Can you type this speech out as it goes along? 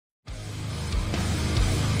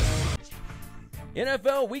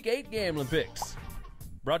NFL Week 8 gambling picks.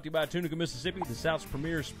 Brought to you by Tunica, Mississippi, the South's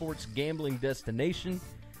premier sports gambling destination.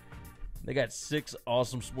 They got 6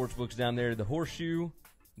 awesome sports books down there. The Horseshoe,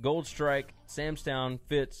 Gold Strike, Samstown,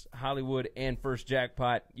 Fitz, Hollywood, and First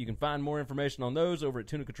Jackpot. You can find more information on those over at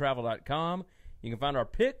tunicatravel.com. You can find our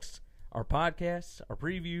picks, our podcasts, our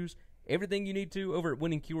previews, everything you need to over at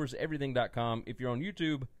winningcureseverything.com. If you're on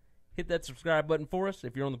YouTube, hit that subscribe button for us.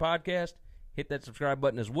 If you're on the podcast, hit that subscribe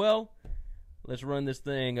button as well. Let's run this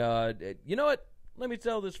thing. You know what? Let me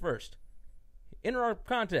tell this first. Enter our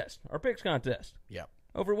contest, our picks contest. Yep.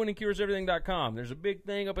 Over at winningcureseverything.com. There's a big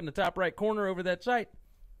thing up in the top right corner over that site.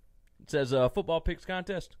 It says football picks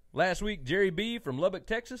contest. Last week, Jerry B. from Lubbock,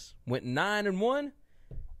 Texas, went 9-1.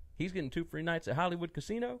 He's getting 2 free nights at Hollywood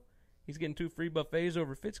Casino. He's getting 2 free buffets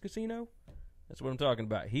over at Fitz Casino. That's what I'm talking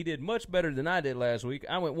about. He did much better than I did last week.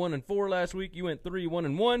 I went 1-4 last week. You went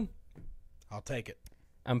 3-1-1. I'll take it.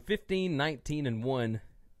 I'm 15-19-1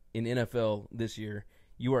 in NFL this year.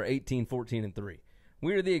 You are 18-14-3.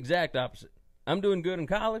 We are the exact opposite. I'm doing good in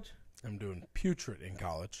college. I'm doing putrid in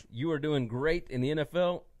college. You are doing great in the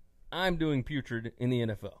NFL. I'm doing putrid in the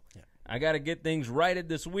NFL. Yeah. I got to get things righted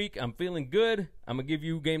this week. I'm feeling good. I'm going to give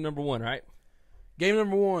you game number 1, all right? Game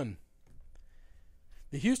number 1.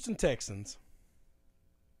 The Houston Texans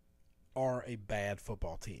are a bad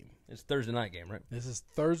football team. It's Thursday night game, right? This is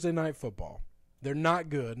Thursday night football. They're not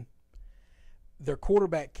good. Their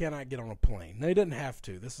quarterback cannot get on a plane. They didn't have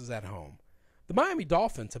to. This is at home. The Miami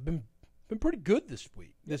Dolphins have been pretty good this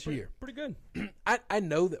year. Pretty good. I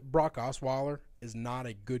know that Brock Osweiler is not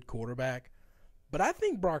a good quarterback, but I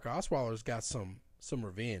think Brock Osweiler's got some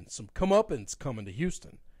revenge, some comeuppance coming to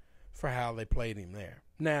Houston for how they played him there.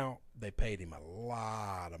 Now, they paid him a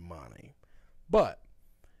lot of money, but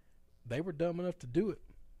they were dumb enough to do it.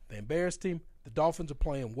 They embarrassed him. The Dolphins are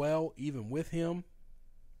playing well even with him.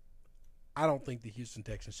 I don't think the Houston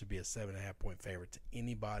Texans should be a 7.5-point favorite to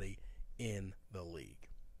anybody in the league.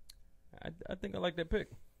 I think I like that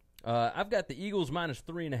pick. I've got the Eagles minus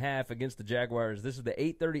 3.5 against the Jaguars. This is the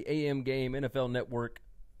 8:30 a.m. game, NFL Network,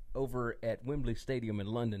 over at Wembley Stadium in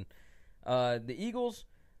London. The Eagles,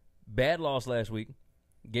 bad loss last week,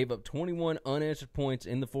 gave up 21 unanswered points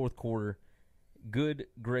in the fourth quarter. Good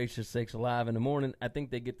gracious sakes alive in the morning. I think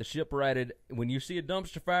they get the ship righted. When you see a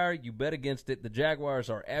dumpster fire, you bet against it. The Jaguars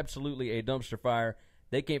are absolutely a dumpster fire.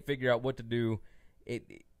 They can't figure out what to do. If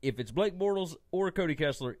it's Blake Bortles or Cody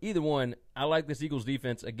Kessler, either one, I like this Eagles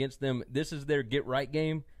defense against them. This is their get-right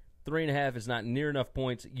game. 3.5 is not near enough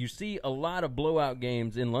points. You see a lot of blowout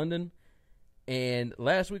games in London, and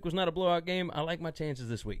last week was not a blowout game. I like my chances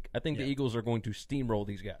this week. I think the Eagles are going to steamroll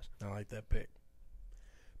these guys. I like that pick.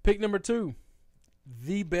 Pick number 2,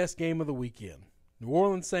 the best game of the weekend. New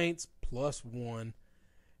Orleans Saints +1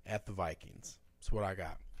 at the Vikings. That's what I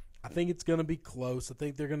got. I think it's going to be close. I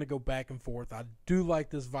think they're going to go back and forth. I do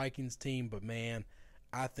like this Vikings team, but, man,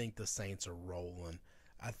 I think the Saints are rolling.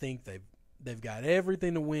 I think they've got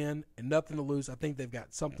everything to win and nothing to lose. I think they've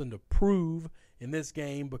got something to prove in this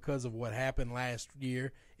game because of what happened last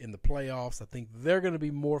year in the playoffs. I think they're going to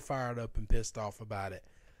be more fired up and pissed off about it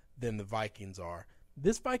than the Vikings are.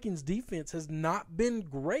 This Vikings defense has not been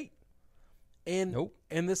great. And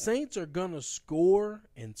the Saints are going to score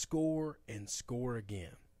and score and score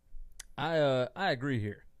again. I agree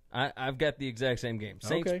here. I've got the exact same game.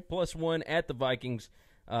 Saints +1 at the Vikings.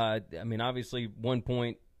 I mean, obviously, 1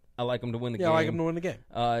 point. I like them to win the game. Yeah, I like them to win the game.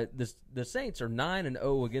 The Saints are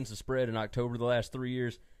 9-0 against the spread in October the last 3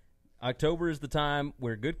 years. October is the time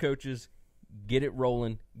where good coaches get it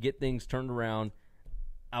rolling, get things turned around.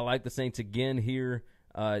 I like the Saints again here.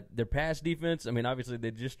 Their pass defense, I mean, obviously,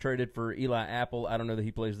 they just traded for Eli Apple. I don't know that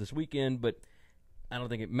he plays this weekend, but I don't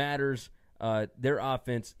think it matters. Their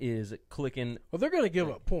offense is clicking. Well, they're going to give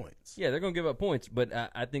up points. Yeah, they're going to give up points, but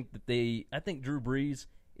I think Drew Brees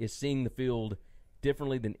is seeing the field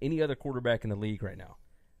differently than any other quarterback in the league right now.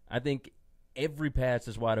 I think every pass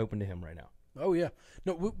is wide open to him right now. Oh, yeah.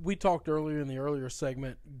 No, we talked earlier in the earlier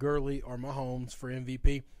segment, Gurley or Mahomes for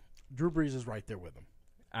MVP. Drew Brees is right there with him.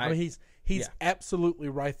 I mean, he's absolutely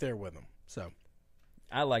right there with him. So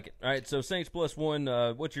I like it. All right, so Saints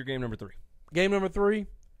 +1. What's your game number 3? Game number 3,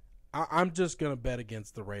 I'm just going to bet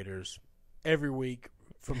against the Raiders every week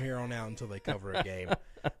from here on out until they cover a game.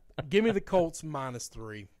 Give me the Colts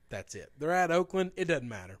 -3. That's it. They're at Oakland. It doesn't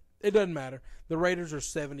matter. It doesn't matter. The Raiders are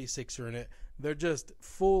 76er in it. They're just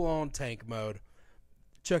full-on tank mode.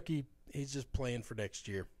 Chucky, he's just playing for next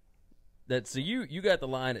year. So you got the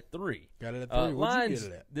line at 3. Got it at 3. What'd you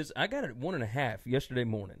get it at? I got it at 1.5 yesterday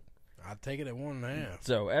morning. I'd take it at 1.5.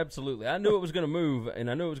 So, absolutely. I knew it was going to move, and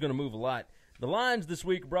I knew it was going to move a lot. The lines this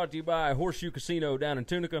week brought to you by Horseshoe Casino down in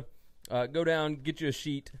Tunica. Go down, get you a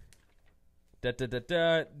sheet.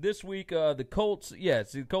 This week, the Colts,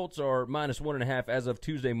 the Colts are minus 1.5 as of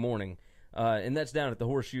Tuesday morning, and that's down at the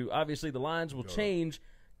Horseshoe. Obviously, the lines will change.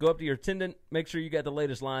 Go up to your attendant. Make sure you got the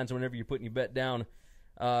latest lines whenever you're putting your bet down.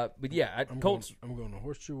 But yeah, Colts. I'm going to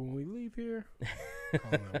Horseshoe when we leave here.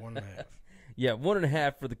 Calling that 1.5. Yeah,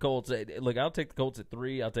 1.5 for the Colts. Look, I'll take the Colts at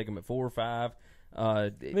 3. I'll take them at 4 or 5.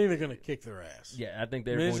 I think they're going to kick their ass. Yeah, I think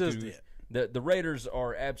they're going to. The Raiders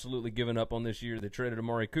are absolutely giving up on this year. They traded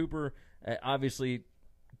Amari Cooper. Obviously,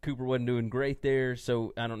 Cooper wasn't doing great there,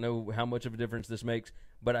 so I don't know how much of a difference this makes.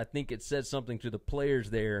 But I think it says something to the players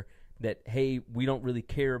there that, hey, we don't really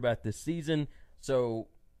care about this season, so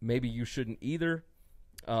maybe you shouldn't either.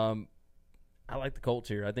 I like the Colts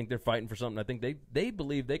here. I think they're fighting for something. I think they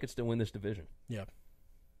believe they could still win this division. Yeah.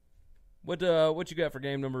 What you got for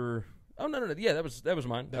game number? Oh no. Yeah, that was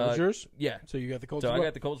mine. That was yours. Yeah. So you got the Colts. So I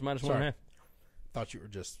got the Colts minus 1.5. Thought you were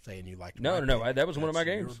just saying you liked. No. That was one of my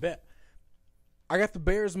games. Bet. I got the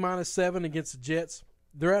Bears minus 7 against the Jets.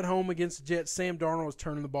 They're at home against the Jets. Sam Darnold is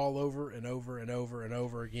turning the ball over and over and over and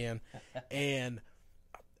over again, and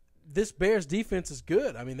this Bears defense is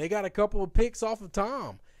good. I mean, they got a couple of picks off of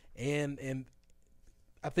Tom, and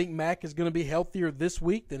I think Mack is going to be healthier this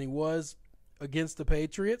week than he was against the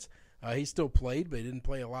Patriots. He still played, but he didn't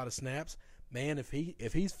play a lot of snaps. Man, if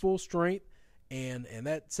he's full strength and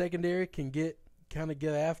that secondary can get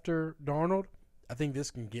after Darnold, I think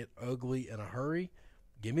this can get ugly in a hurry.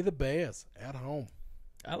 Give me the Bears at home.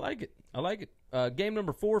 I like it. Game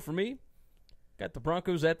number 4 for me. Got the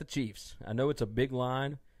Broncos at the Chiefs. I know it's a big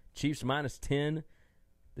line. Chiefs minus 10.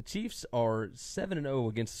 The Chiefs are 7-0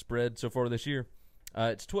 against the spread so far this year.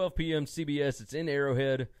 It's 12 p.m. CBS. It's in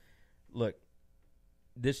Arrowhead. Look,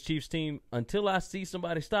 this Chiefs team, until I see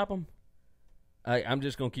somebody stop them, I'm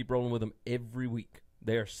just going to keep rolling with them every week.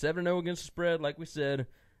 They are 7-0 against the spread, like we said.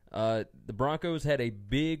 The Broncos had a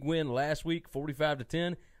big win last week,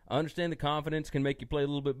 45-10. I understand the confidence can make you play a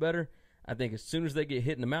little bit better. I think as soon as they get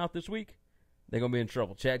hit in the mouth this week, they're going to be in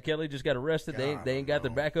trouble. Chad Kelly just got arrested. They ain't got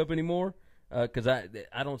their backup anymore because I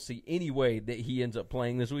don't see any way that he ends up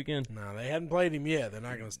playing this weekend. No, they hadn't played him yet. They're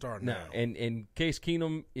not going to start now. And Case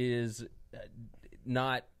Keenum is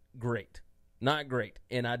not great. Not great.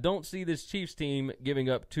 And I don't see this Chiefs team giving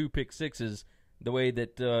up 2 pick sixes the way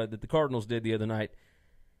that the Cardinals did the other night.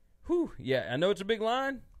 Whew, yeah, I know it's a big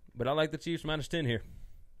line, but I like the Chiefs minus 10 here.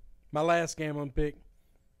 My last game on pick.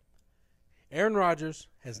 Aaron Rodgers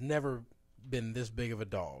has never been this big of a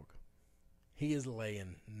dog. He is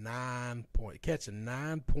laying 9 points, catching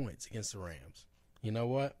 9 points against the Rams. You know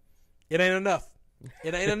what? It ain't enough.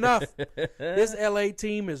 It ain't enough. This LA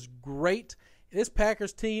team is great. This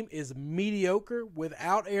Packers team is mediocre.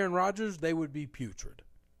 Without Aaron Rodgers, they would be putrid.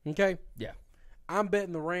 Okay? Yeah. I'm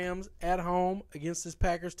betting the Rams at home against this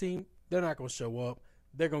Packers team. They're not going to show up.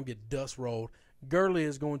 They're going to get dust rolled. Gurley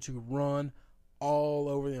is going to run all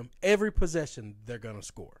over them. Every possession, they're going to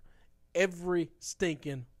score. Every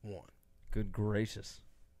stinking one. Good gracious.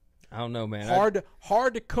 I don't know, man.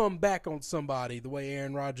 Hard to come back on somebody the way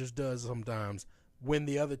Aaron Rodgers does sometimes when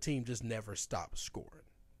the other team just never stops scoring.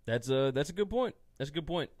 That's a good point. That's a good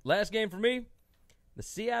point. Last game for me, the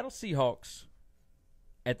Seattle Seahawks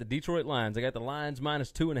at the Detroit Lions. I got the Lions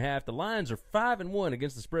minus 2.5. The Lions are 5-1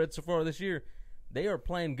 against the spread so far this year. They are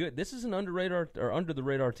playing good. This is an under the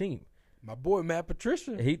radar team. My boy Matt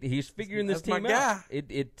Patricia. He's figuring this team out.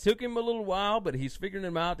 It took him a little while, but he's figuring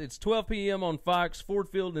them out. It's 12 p.m. on Fox, Ford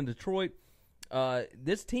Field in Detroit.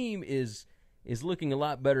 This team is looking a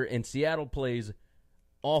lot better, and Seattle plays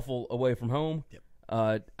awful away from home.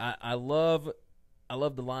 Yep. I love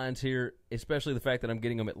the Lions here, especially the fact that I'm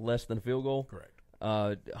getting them at less than a field goal. Correct.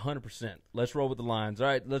 100%. Let's roll with the Lions. All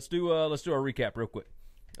right, let's do our recap real quick.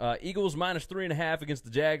 Eagles minus 3.5 against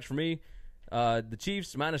the Jags for me. The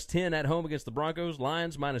Chiefs minus 10 at home against the Broncos.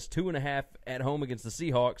 Lions minus 2.5 at home against the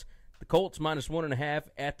Seahawks. The Colts minus 1.5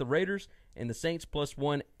 at the Raiders, and the Saints plus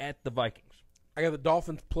 1 at the Vikings. I got the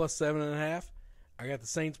Dolphins plus 7.5. I got the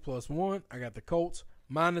Saints plus 1. I got the Colts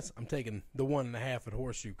minus. I'm taking the 1.5 at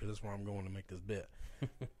Horseshoe because that's where I'm going to make this bet.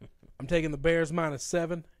 I'm taking the Bears minus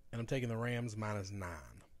 7, and I'm taking the Rams minus 9.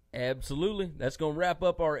 Absolutely. That's going to wrap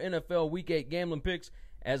up our NFL Week 8 gambling picks.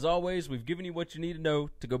 As always, we've given you what you need to know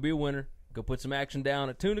to go be a winner. Go put some action down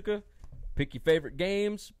at Tunica. Pick your favorite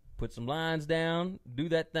games. Put some lines down. Do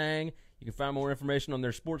that thing. You can find more information on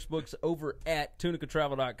their sports books over at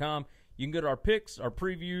tunicatravel.com. You can go to our picks, our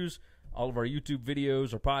previews, all of our YouTube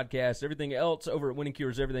videos, our podcasts, everything else over at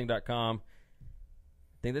winningcureseverything.com.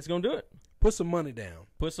 I think that's going to do it. Put some money down.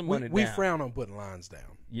 Put some money down. We frown on putting lines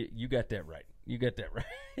down. You got that right. You got that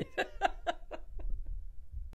right.